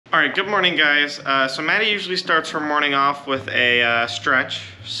Alright, good morning guys. So Maddie usually starts her morning off with a stretch.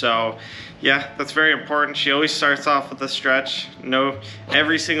 So yeah, that's very important. She always starts off with a stretch. No,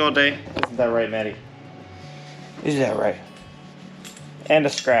 every single day. Isn't that right, Maddie? Is that right? And a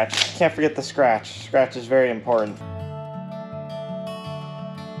scratch. Can't forget the scratch. Scratch is very important.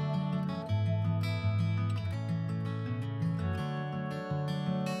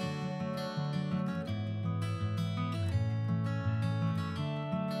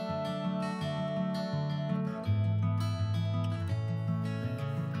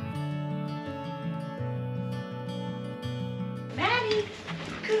 Maddy,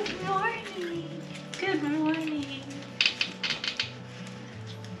 good morning. Good morning.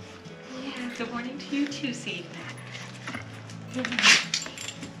 Yeah, good morning to you too, Seed.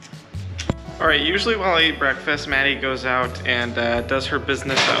 Alright, usually while I eat breakfast, Maddie goes out and does her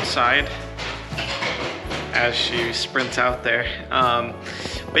business outside as she sprints out there.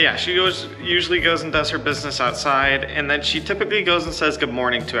 But yeah, she usually goes and does her business outside, and then she typically goes and says good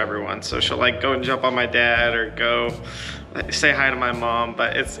morning to everyone. So she'll like go and jump on my dad or go say hi to my mom,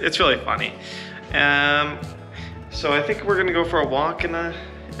 but it's really funny. So I think we're gonna go for a walk in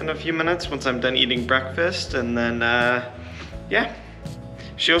a few minutes once I'm done eating breakfast, and then yeah.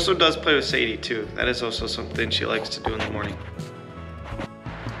 She also does play with Sadie too. That is also something she likes to do in the morning.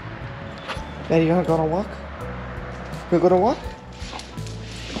 Maddie, you wanna go on a walk? You wanna go on a walk?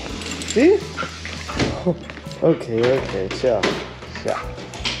 See? Okay, chill.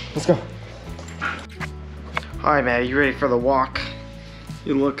 Let's go. Hi, Maddie, you ready for the walk?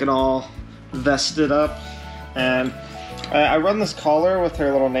 You're looking all vested up. And I run this collar with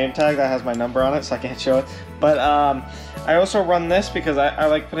her little name tag that has my number on it, so I can't show it. But I also run this because I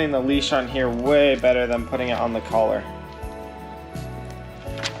like putting the leash on here way better than putting it on the collar.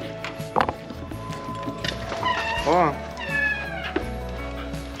 Hold on.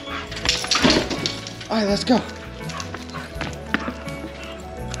 Alright, let's go.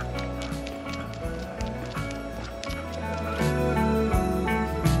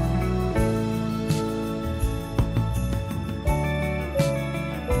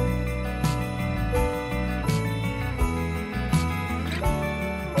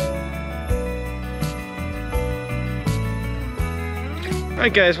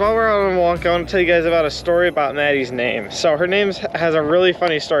 Alright guys, while we're out on a walk, I want to tell you guys about a story about Maddie's name. So her name has a really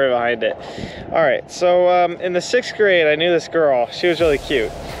funny story behind it. Alright, so in the 6th grade, I knew this girl. She was really cute.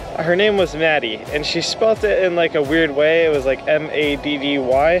 Her name was Maddy, and she spelt it in like a weird way. It was like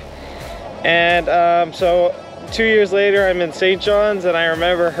M-A-D-D-Y. And so 2 years later, I'm in St. John's, and I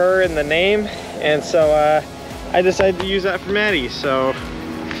remember her in the name. And so I decided to use that for Maddie. So,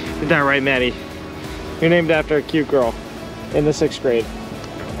 isn't that right, Maddie? You're named after a cute girl in the 6th grade.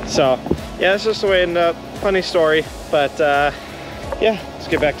 So yeah, that's just the way it ended up. Funny story, but yeah, let's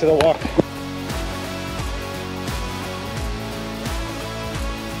get back to the walk.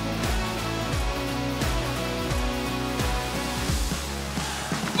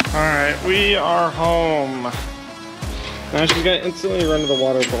 Alright, we are home. Now she's gonna instantly run to the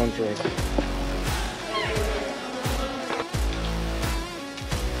water bowl and drink.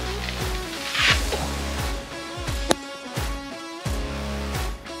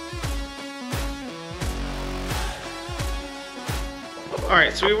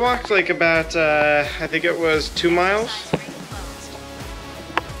 Alright, so we walked like about, I think it was 2 miles.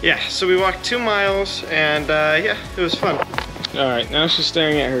 Yeah, so we walked 2 miles, and yeah, it was fun. Alright, now she's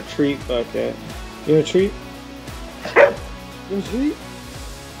staring at her treat bucket. You want a treat? You want a treat?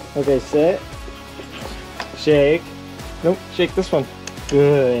 Okay, sit. Shake. Nope, shake this one.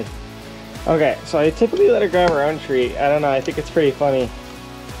 Good. Okay, so I typically let her grab her own treat. I don't know, I think it's pretty funny.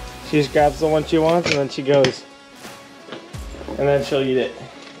 She just grabs the one she wants, and then she goes. And then she'll eat it.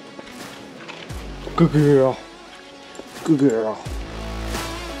 Good girl. Good girl.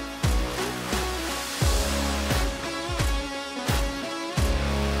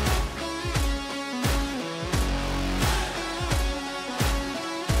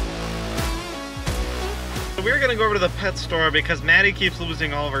 We're gonna go over to the pet store because Maddie keeps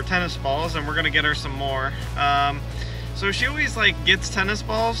losing all of her tennis balls, and we're gonna get her some more. So she always like gets tennis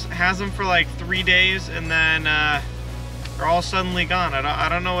balls, has them for like 3 days, and then they're all suddenly gone. I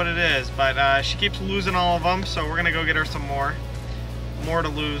don't know what it is, but she keeps losing all of them, so we're gonna go get her some more. More to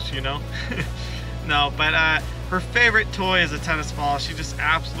lose, you know? No, but her favorite toy is a tennis ball. She just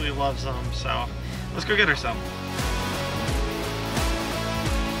absolutely loves them, so let's go get her some.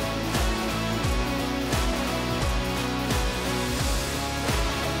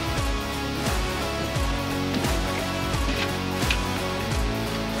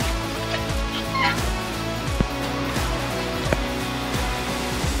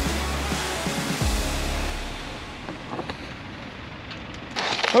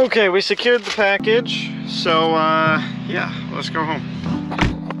 Okay, we secured the package, so yeah, let's go home.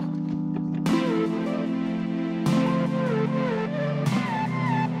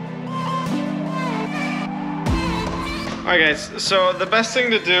 Alright guys, so the best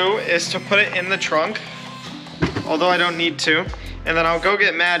thing to do is to put it in the trunk, although I don't need to, and then I'll go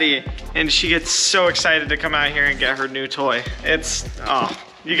get Maddie, and she gets so excited to come out here and get her new toy. It's, oh,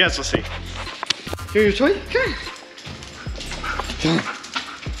 you guys will see. Here's your toy, come on.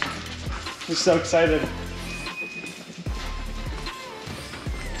 She's so excited.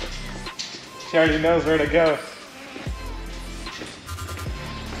 She already knows where to go.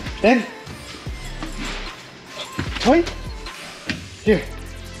 Then, toy? Here.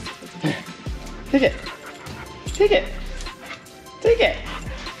 Here. Take it. Take it. Take it.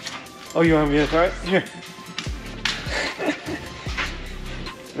 Oh, you want me to throw it? Here.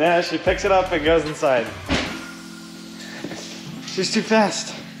 Now she picks it up and goes inside. She's too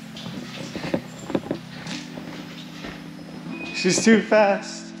fast. She's too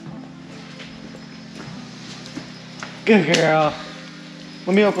fast. Good girl.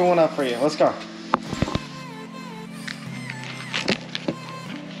 Let me open one up for you. Let's go.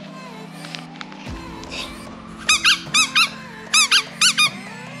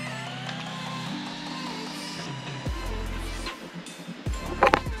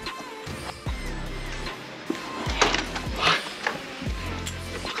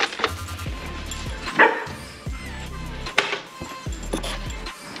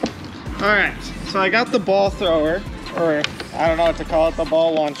 Alright, so I got the ball thrower, or I don't know what to call it, the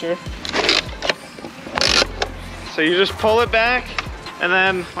ball launcher. So you just pull it back, and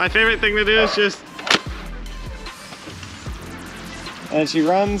then my favorite thing to do is just... And she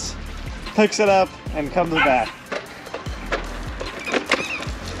runs, picks it up, and comes back.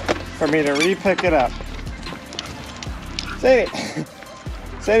 For me to re-pick it up. Sadie!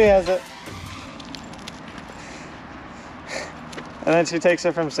 Sadie has it. And then she takes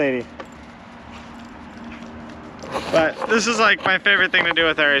it from Sadie. But this is like my favorite thing to do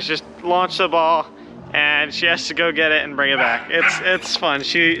with her is just launch the ball and she has to go get it and bring it back. It's fun.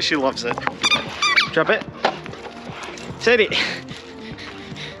 She loves it. Drop it. Sadie.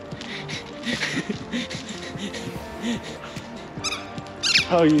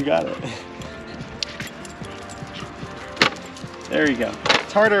 Oh, you got it. There you go.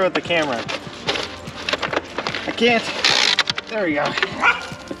 It's harder with the camera. I can't. There we go.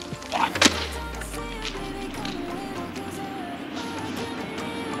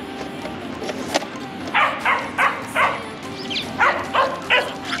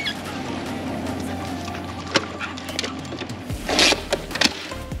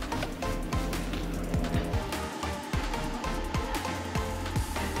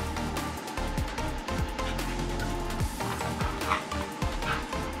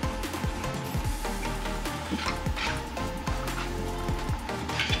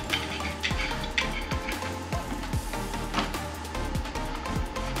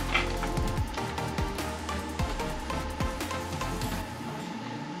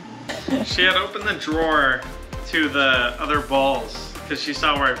 She had opened the drawer to the other balls because she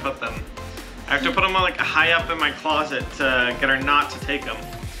saw where I put them. I have to put them like high up in my closet to get her not to take them.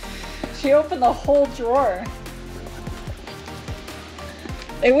 She opened the whole drawer.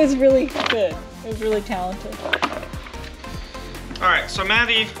 It was really good. It was really talented. Alright, so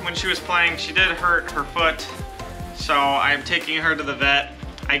Maddie, when she was playing, she did hurt her foot. So I'm taking her to the vet.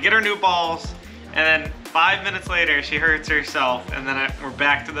 I get her new balls, and then 5 minutes later, she hurts herself, and then we're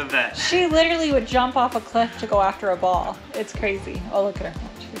back to the vet. She literally would jump off a cliff to go after a ball. It's crazy. Oh, look at her.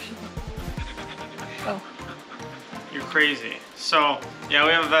 Oh. You're crazy. So, yeah,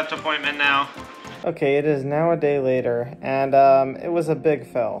 we have a vet appointment now. Okay, it is now a day later, and it was a big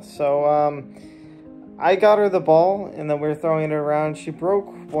fail. So, I got her the ball, and then we were throwing it around. She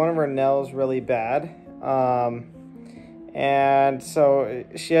broke one of her nails really bad. And so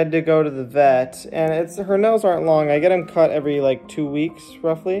she had to go to the vet, and her nails aren't long. I get them cut every like 2 weeks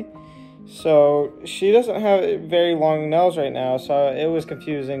roughly, so she doesn't have very long nails right now, so it was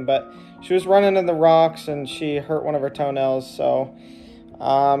confusing. But she was running in the rocks and she hurt one of her toenails, so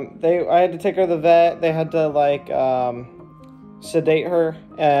I had to take her to the vet. They had to like sedate her,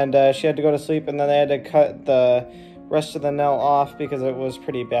 and she had to go to sleep, and then they had to cut the rest of the nail off because it was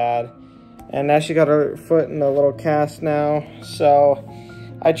pretty bad. And now she got her foot in a little cast now. So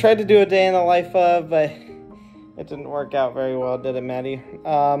I tried to do a day in the life of, but it didn't work out very well, did it, Maddie?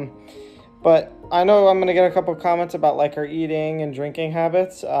 But I know I'm gonna get a couple comments about like her eating and drinking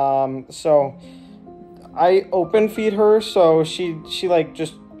habits. So I open feed her, so she like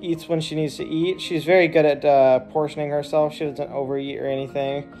just eats when she needs to eat. She's very good at portioning herself. She doesn't overeat or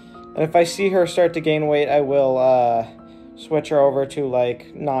anything. And if I see her start to gain weight, I will switch her over to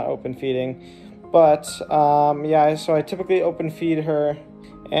like not open feeding. But yeah, so I typically open feed her.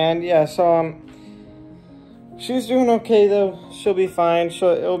 And yeah, so she's doing okay though. She'll be fine.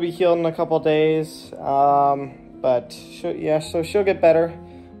 It'll be healed in a couple days. But so she'll get better.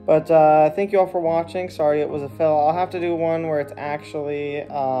 But thank you all for watching. Sorry it was a fail. I'll have to do one where it's actually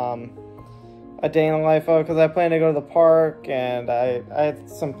a day in the life of, because I plan to go to the park and I had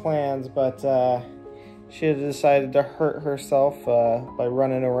some plans, but she had decided to hurt herself by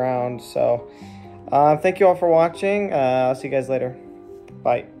running around. So thank you all for watching. I'll see you guys later.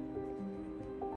 Bye.